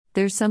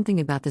There's something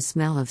about the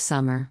smell of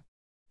summer.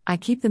 I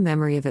keep the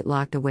memory of it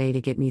locked away to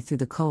get me through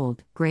the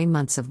cold, gray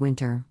months of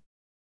winter.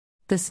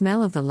 The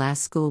smell of the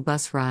last school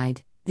bus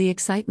ride, the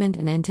excitement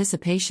and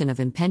anticipation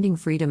of impending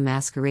freedom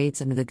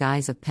masquerades under the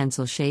guise of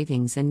pencil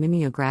shavings and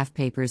mimeograph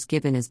papers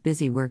given as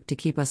busy work to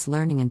keep us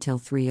learning until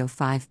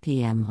 3:05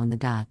 p.m. on the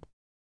dot.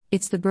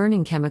 It's the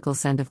burning chemical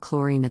scent of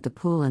chlorine at the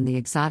pool and the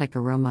exotic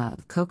aroma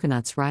of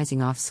coconuts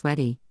rising off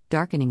sweaty,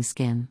 darkening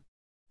skin.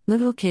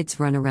 Little kids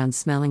run around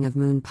smelling of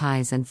moon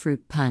pies and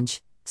fruit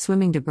punch,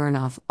 swimming to burn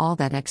off all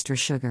that extra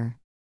sugar.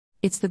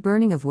 It's the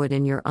burning of wood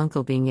and your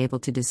uncle being able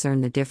to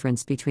discern the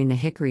difference between the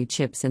hickory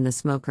chips in the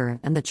smoker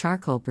and the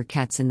charcoal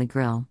briquettes in the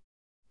grill.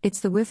 It's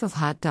the whiff of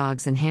hot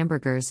dogs and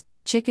hamburgers,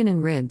 chicken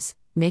and ribs,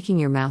 making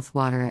your mouth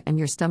water and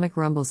your stomach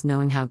rumbles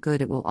knowing how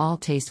good it will all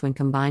taste when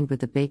combined with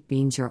the baked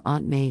beans your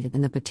aunt made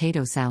and the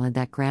potato salad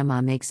that grandma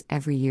makes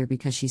every year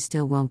because she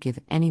still won't give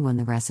anyone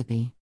the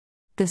recipe.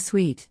 The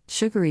sweet,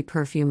 sugary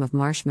perfume of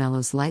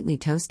marshmallows lightly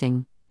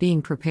toasting,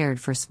 being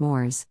prepared for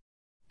s'mores.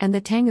 And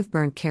the tang of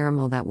burnt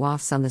caramel that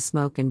wafts on the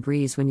smoke and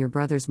breeze when your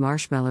brother's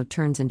marshmallow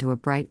turns into a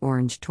bright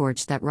orange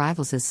torch that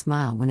rivals his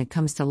smile when it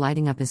comes to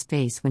lighting up his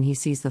face when he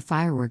sees the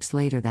fireworks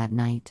later that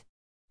night.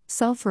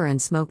 Sulfur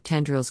and smoke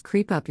tendrils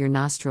creep up your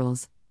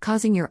nostrils,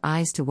 causing your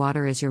eyes to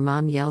water as your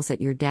mom yells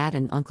at your dad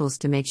and uncles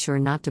to make sure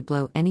not to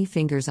blow any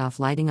fingers off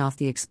lighting off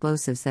the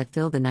explosives that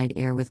fill the night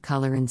air with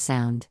color and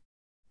sound.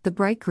 The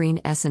bright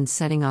green essence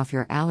setting off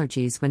your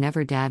allergies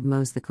whenever dad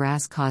mows the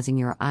grass causing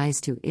your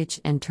eyes to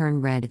itch and turn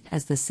red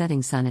as the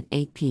setting sun at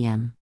 8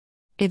 p.m.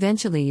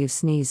 Eventually you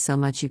sneeze so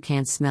much you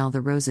can't smell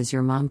the roses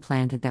your mom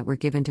planted that were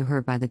given to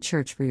her by the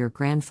church for your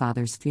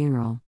grandfather's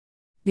funeral.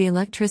 The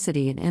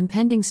electricity and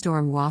impending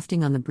storm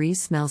wafting on the breeze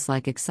smells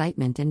like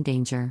excitement and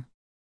danger.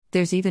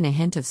 There's even a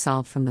hint of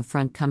salt from the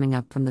front coming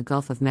up from the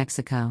Gulf of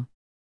Mexico.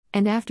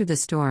 And after the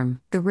storm,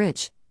 the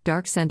rich,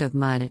 dark scent of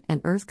mud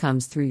and earth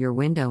comes through your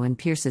window and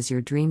pierces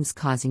your dreams,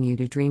 causing you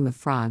to dream of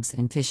frogs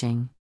and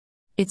fishing.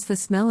 It's the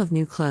smell of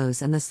new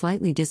clothes and the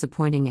slightly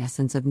disappointing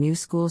essence of new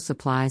school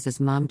supplies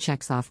as mom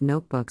checks off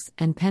notebooks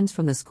and pens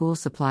from the school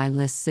supply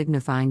list,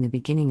 signifying the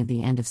beginning of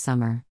the end of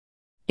summer.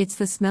 It's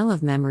the smell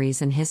of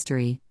memories and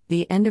history,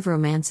 the end of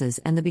romances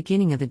and the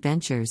beginning of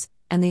adventures,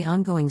 and the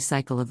ongoing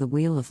cycle of the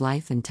wheel of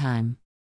life and time.